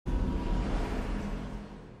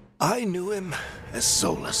I knew him as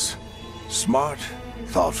Solus. Smart,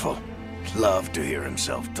 thoughtful, loved to hear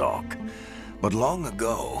himself talk. But long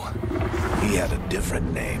ago, he had a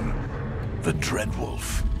different name. The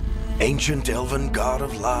Dreadwolf. Ancient elven god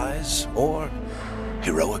of lies, or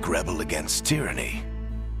heroic rebel against tyranny,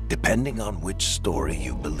 depending on which story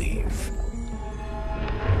you believe.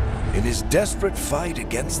 In his desperate fight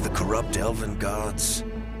against the corrupt elven gods,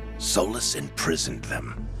 Solus imprisoned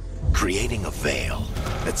them, creating a veil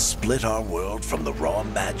that split our world from the raw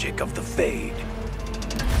magic of the Fade.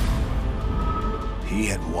 He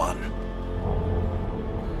had won.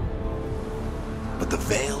 But the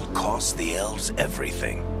veil cost the elves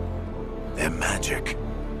everything. Their magic,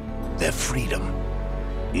 their freedom,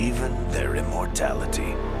 even their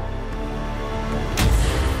immortality.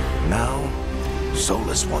 Now,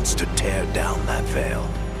 Solus wants to tear down that veil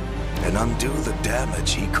and undo the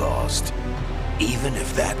damage he caused, even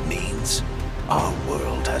if that means our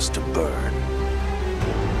world has to burn.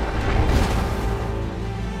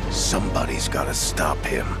 Somebody's gotta stop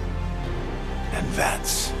him, and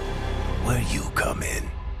that's where you come in.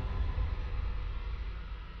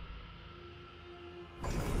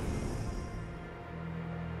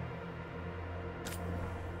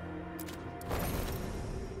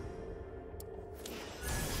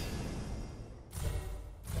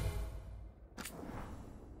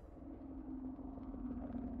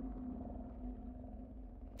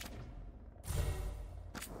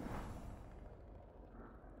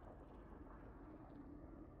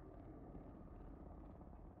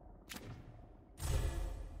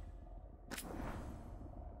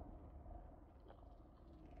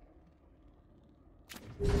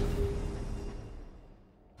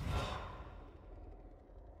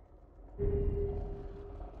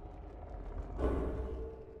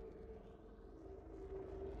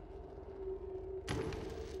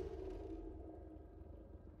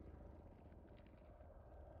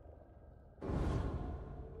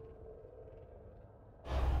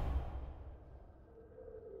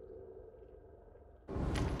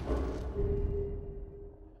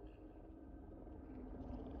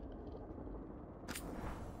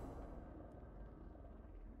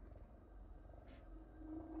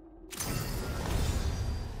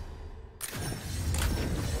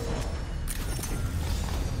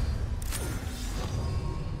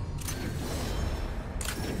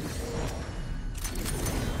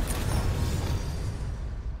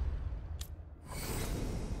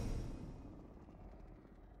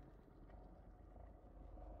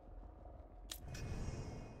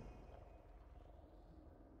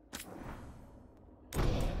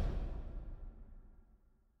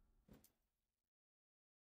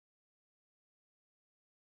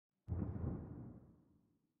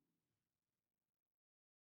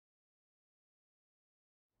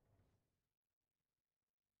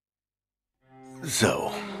 So,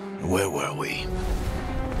 where were we?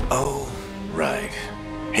 Oh, right.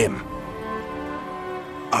 Him.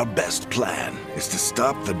 Our best plan is to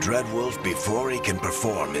stop the Dreadwolf before he can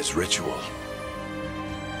perform his ritual.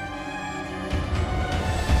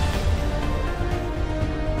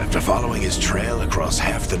 After following his trail across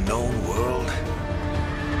half the known world,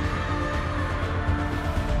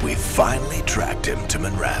 we finally tracked him to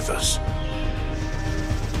Minrathous,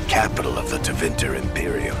 capital of the Tevinter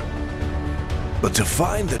Imperium. But to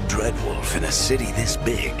find the Dreadwolf in a city this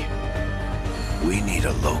big, we need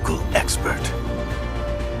a local expert.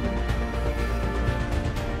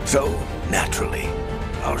 So, naturally,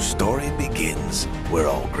 our story begins where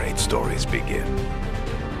all great stories begin,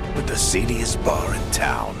 with the seediest bar in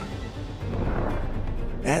town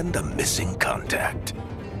and a missing contact.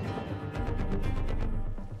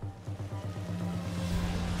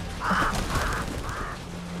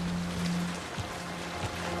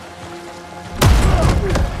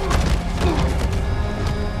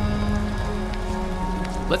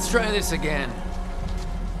 Let's try this again.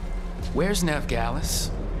 Where's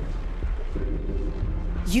Nevgalis?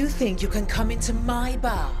 You think you can come into my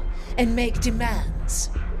bar and make demands?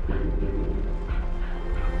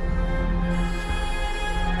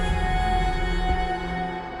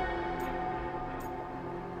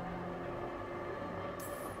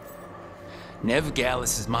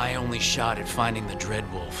 Nevgalis is my only shot at finding the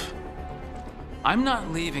Dreadwolf. I'm not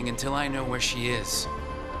leaving until I know where she is.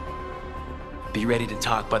 Be ready to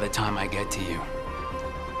talk by the time I get to you.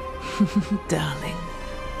 Darling,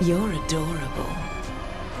 you're adorable.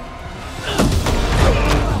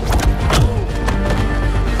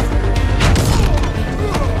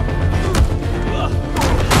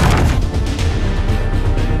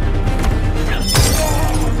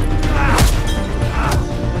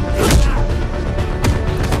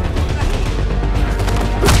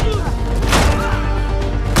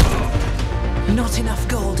 not enough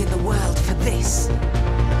gold in the world for this.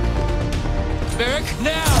 Beric,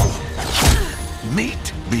 now!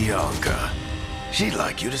 Meet Bianca. She'd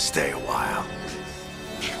like you to stay a while.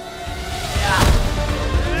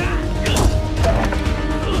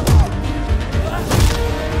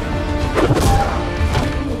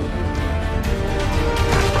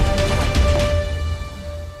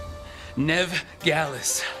 Nev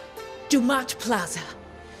Gallus. Dumat Plaza.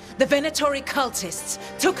 The Venatori cultists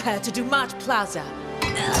took her to Dumat Plaza.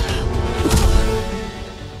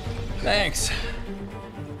 Thanks.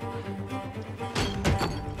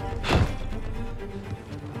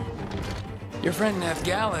 Your friend Nev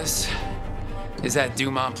Gallus is at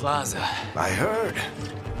Dumont Plaza. I heard.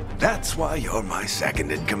 That's why you're my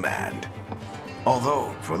second in command.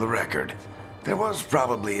 Although, for the record, there was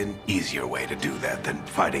probably an easier way to do that than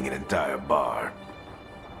fighting an entire bar.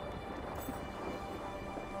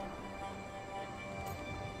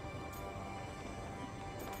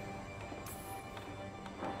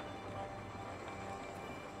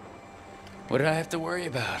 What did I have to worry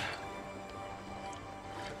about?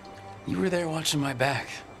 You were there watching my back.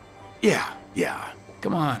 Yeah.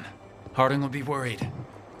 Come on. Harding will be worried.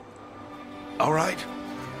 All right.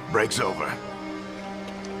 Break's over.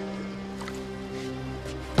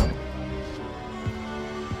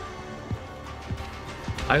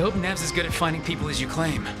 I hope Nev's as good at finding people as you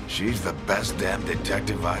claim. She's the best damn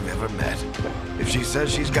detective I've ever met. If she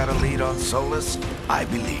says she's got a lead on Solus, I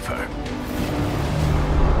believe her.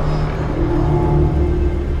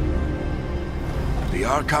 The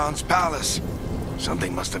Archon's palace.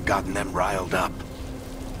 Something must have gotten them riled up.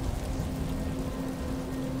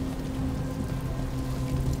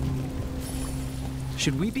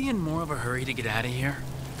 Should we be in more of a hurry to get out of here?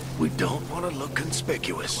 We don't want to look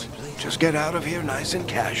conspicuous. Just get out of here nice and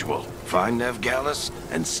casual. Find Nev Gallus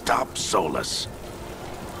and stop Solus.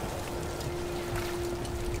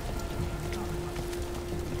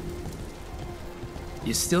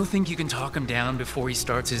 You still think you can talk him down before he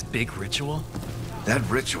starts his big ritual? That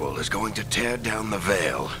ritual is going to tear down the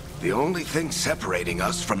Veil. The only thing separating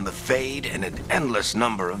us from the Fade and an endless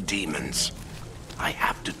number of demons. I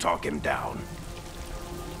have to talk him down.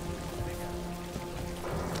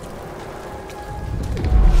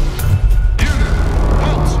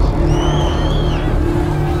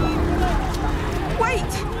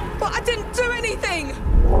 Wait! But I didn't do anything!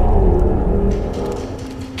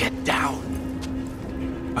 Get down.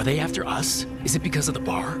 Are they after us? Is it because of the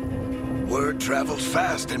bar? Word travels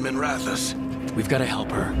fast in Minrathous. We've got to help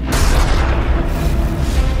her.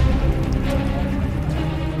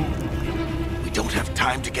 We don't have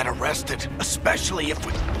time to get arrested, especially if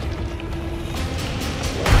we...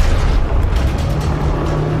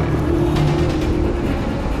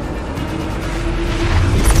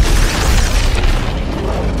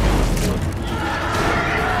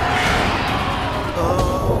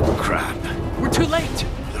 Oh, crap. We're too late!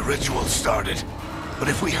 The ritual started. But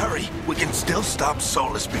if we hurry, we can still stop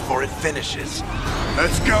Solus before it finishes.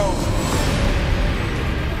 Let's go!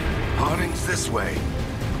 Harding's this way.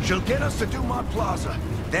 She'll get us to Dumont Plaza.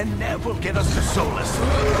 Then Nev will get us to Solus.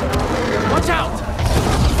 Watch out!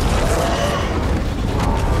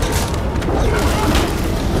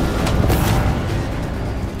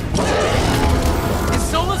 Is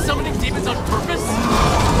Solus summoning demons on purpose?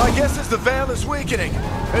 My guess is the Veil is weakening,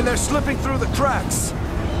 and they're slipping through the cracks.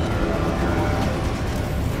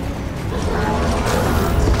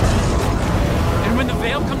 And when the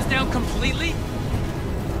Veil comes down completely?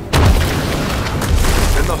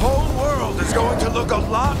 And the whole world is going to look a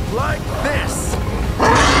lot like this.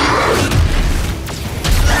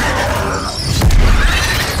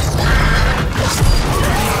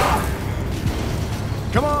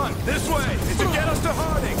 Come on, this way! It should get us to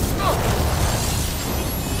Harding!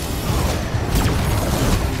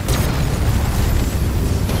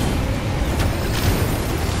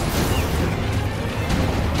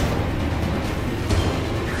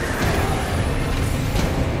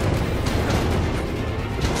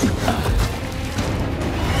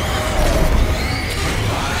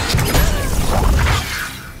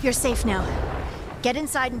 You're safe now. Get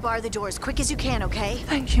inside and bar the doors quick as you can, okay?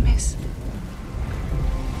 Thank you, miss.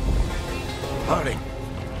 Harding,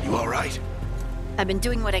 you all right? I've been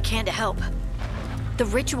doing what I can to help. The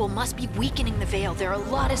ritual must be weakening the Veil. There are a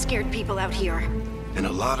lot of scared people out here. And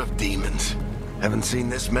a lot of demons. Haven't seen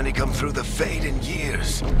this many come through the Fade in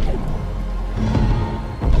years.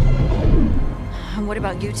 And what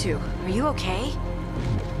about you two? Are you okay?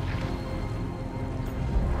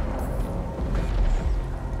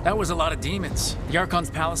 That was a lot of demons. The Archon's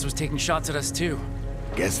palace was taking shots at us too.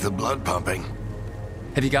 Gets the blood pumping.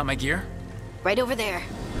 Have you got my gear? Right over there.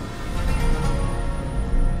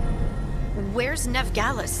 Where's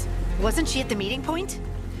Nocct'urn? Wasn't she at the meeting point?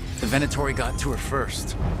 The Venatori got to her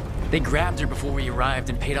first. They grabbed her before we arrived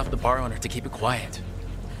and paid off the bar owner to keep it quiet.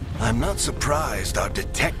 I'm not surprised our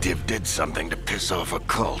detective did something to piss off a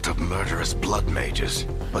cult of murderous blood mages,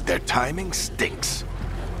 but their timing stinks.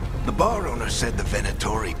 The bar owner said the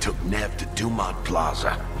Venatori took Nev to Dumont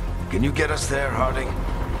Plaza. Can you get us there, Harding?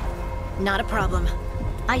 Not a problem.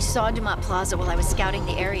 I saw Dumont Plaza while I was scouting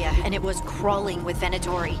the area, and it was crawling with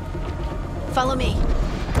Venatori. Follow me.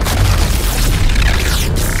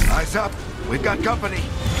 Eyes up. We've got company.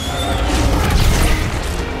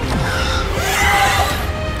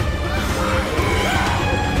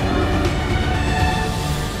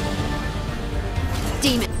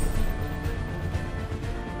 Demon.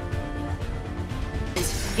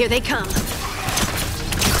 Here they come.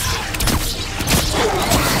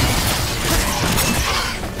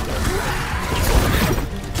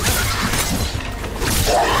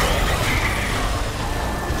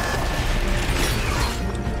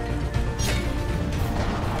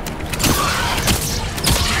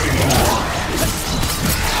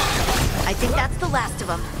 I think that's the last of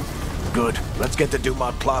them. Good. Let's get to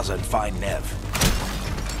Dumont Plaza and find Nev.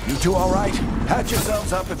 You two all right? Patch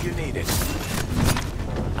yourselves up if you need it.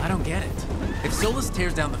 I don't get it. If Solus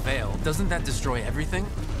tears down the Veil, doesn't that destroy everything?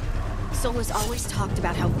 Solus always talked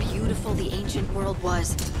about how beautiful the ancient world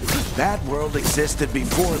was. That world existed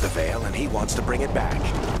before the Veil, and he wants to bring it back.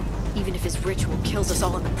 Even if his ritual kills us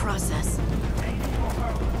all in the process. The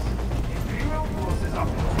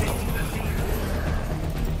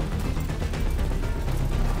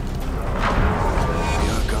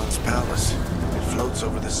Archon's palace. It floats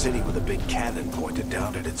over the city with a big cannon pointed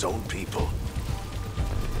down at its own people.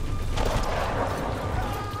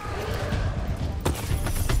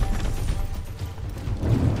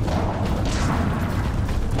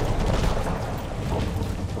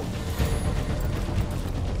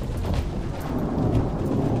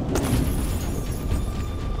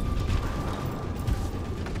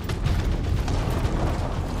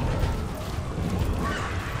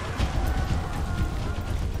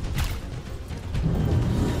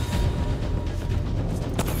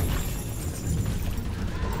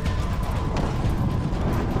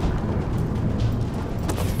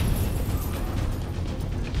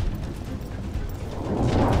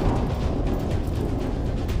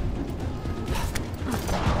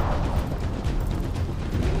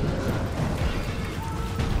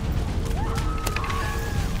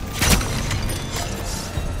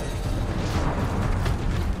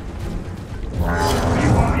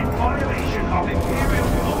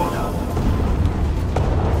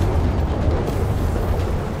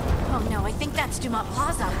 Oh no, I think that's Dumont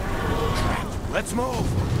Plaza. Let's move!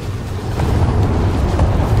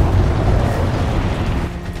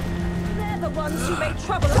 They're the ones who made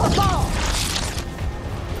trouble at the bar!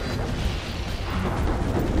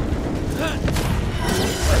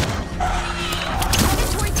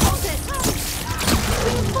 Venatori cultists!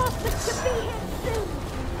 We must to be here soon!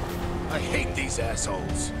 I hate these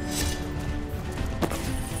assholes.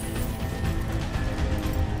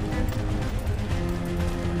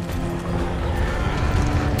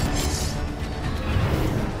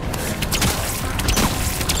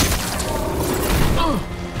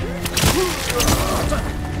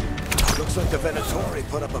 Looks like the Venatori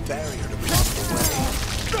put up a barrier to block the way.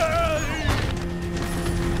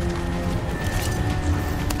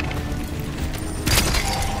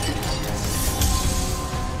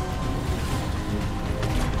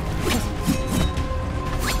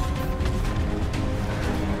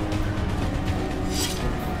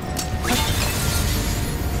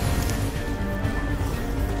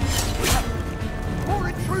 More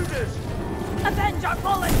intruders! Avenge our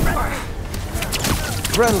fallen brethren!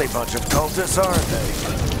 Friendly bunch of cultists, aren't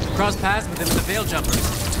they? Crossed paths with them in the Veil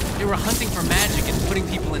Jumpers. They were hunting for magic and putting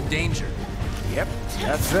people in danger. Yep,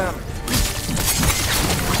 that's them.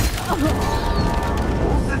 All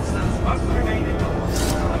citizens must remain indoors.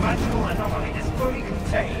 The magical anomaly is fully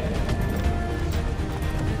contained.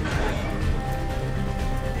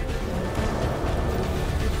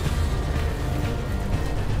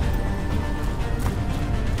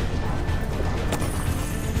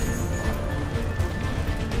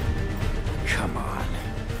 Come on.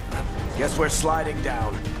 Guess we're sliding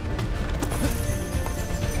down.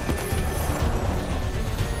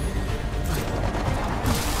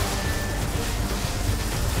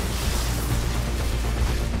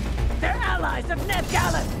 They're allies of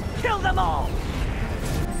Nocct'urn! Kill them all!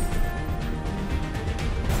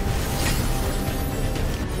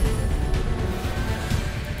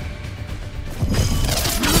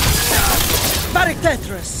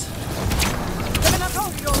 Tetris! The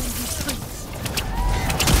Venatori own these streets!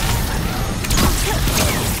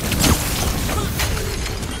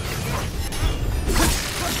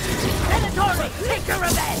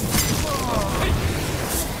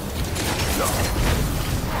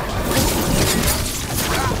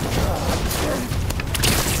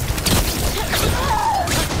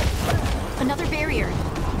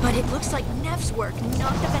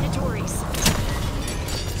 not the Venatories.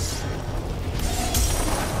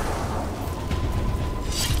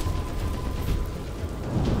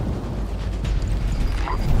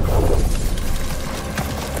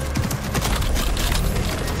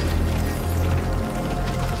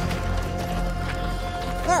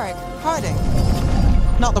 Eric, hiding.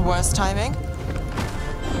 Not the worst timing.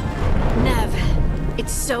 Nev,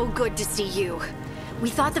 it's so good to see you. We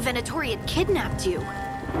thought the Venatori had kidnapped you.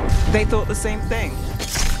 They thought the same thing.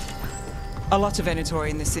 A lot of Venatori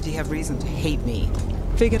in this city have reason to hate me.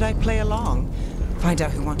 Figured I'd play along. Find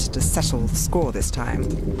out who wanted to settle the score this time.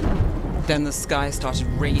 Then the sky started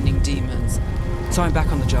raining demons. So I'm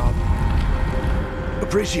back on the job.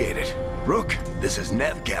 Appreciate it. Rook, this is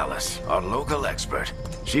Nev Gallus, our local expert.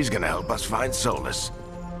 She's gonna help us find Solus.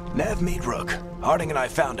 Nev, meet Rook. Harding and I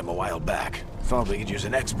found him a while back. Thought we could use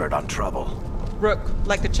an expert on trouble. Rook,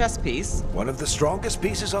 like the chess piece? One of the strongest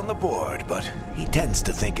pieces on the board, but he tends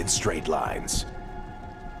to think in straight lines.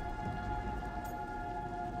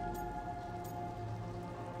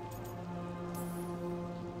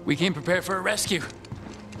 We came prepared for a rescue.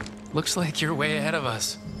 Looks like you're way ahead of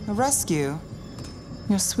us. A rescue?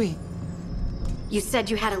 You're sweet. You said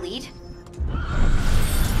you had a lead?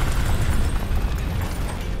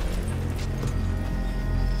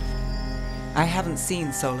 I haven't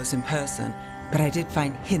seen Solus in person, but I did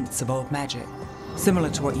find hints of old magic, similar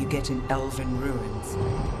to what you get in elven ruins.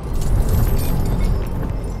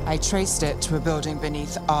 I traced it to a building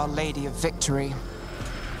beneath Our Lady of Victory.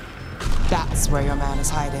 That's where your man is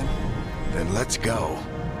hiding. Then let's go.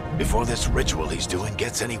 Before this ritual he's doing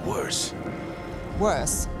gets any worse.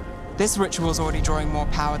 Worse, this ritual's already drawing more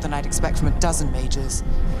power than I'd expect from a dozen mages,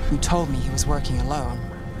 who told me he was working alone.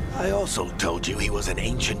 I also told you he was an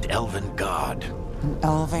ancient elven god. An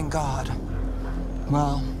elven god.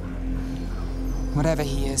 Well, whatever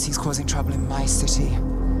he is, he's causing trouble in my city.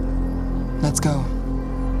 Let's go.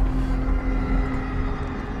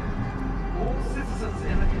 All citizens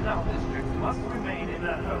in the Canal District must remain in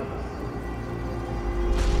their homes.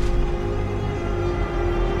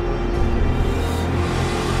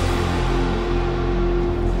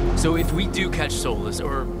 So if we do catch Solus,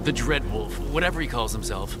 or the Dreadwolf, whatever he calls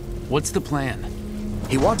himself, what's the plan?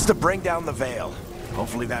 He wants to bring down the Veil.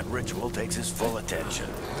 Hopefully that ritual takes his full attention.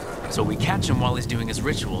 So we catch him while he's doing his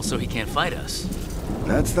ritual so he can't fight us.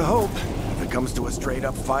 That's the hope. If it comes to a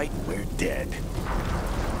straight-up fight, we're dead.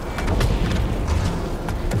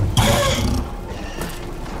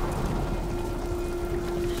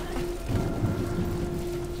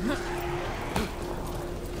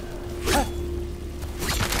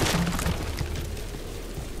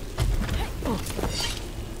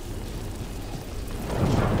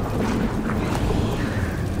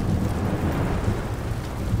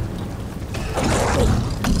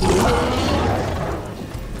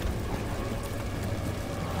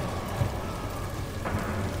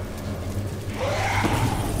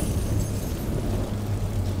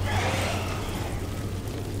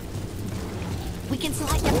 We can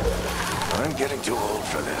select them. I'm getting too old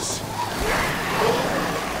for this.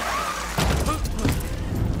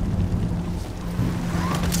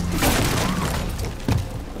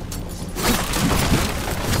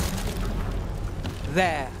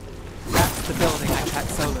 There. That's the building I tracked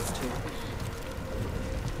Solus to.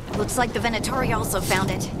 Looks like the Venatori also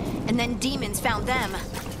found it. And then demons found them.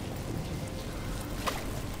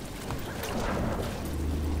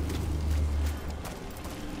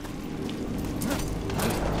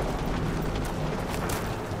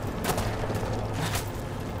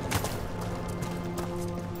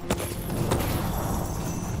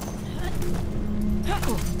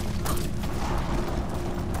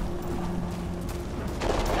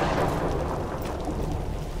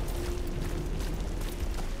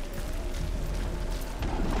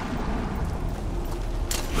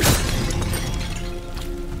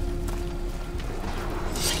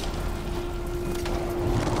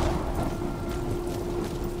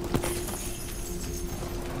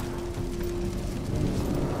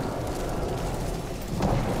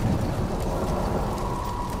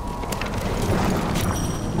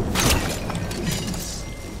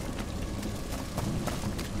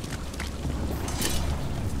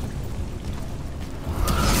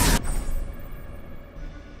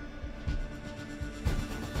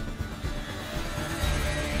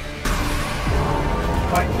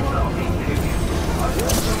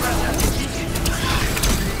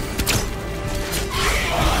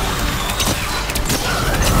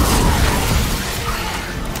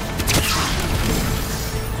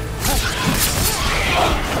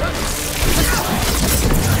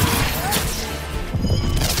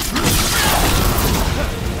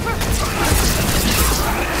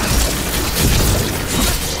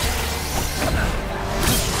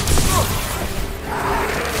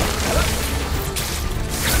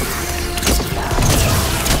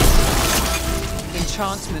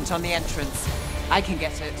 attachment on the entrance. I can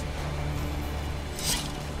get it.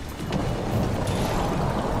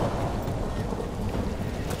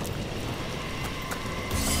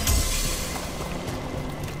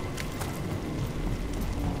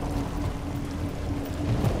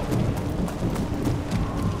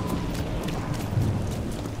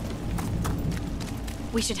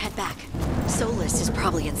 We should head back. Solus is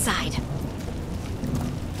probably inside.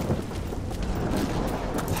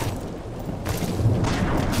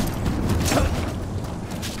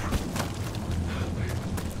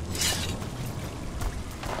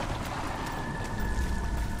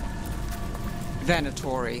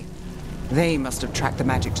 Venatori. They must have tracked the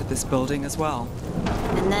magic to this building as well.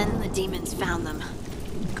 And then the demons found them.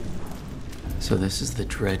 So this is the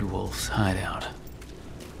Dreadwolf's hideout.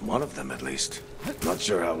 One of them, at least. Not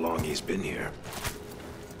sure how long he's been here.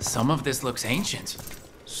 Some of this looks ancient.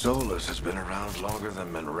 Solus has been around longer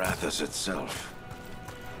than Minrathous itself.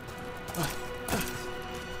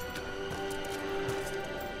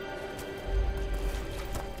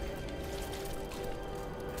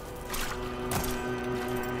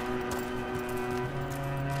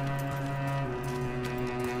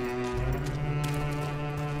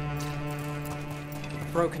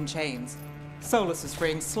 Broken chains. Solus is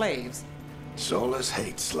freeing slaves. Solus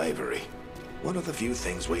hates slavery. One of the few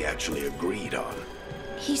things we actually agreed on.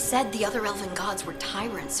 He said the other elven gods were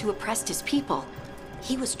tyrants who oppressed his people.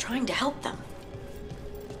 He was trying to help them.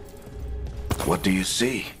 What do you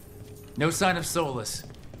see? No sign of Solus.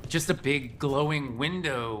 Just a big glowing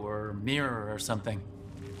window or mirror or something.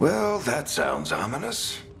 Well, that sounds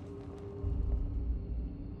ominous.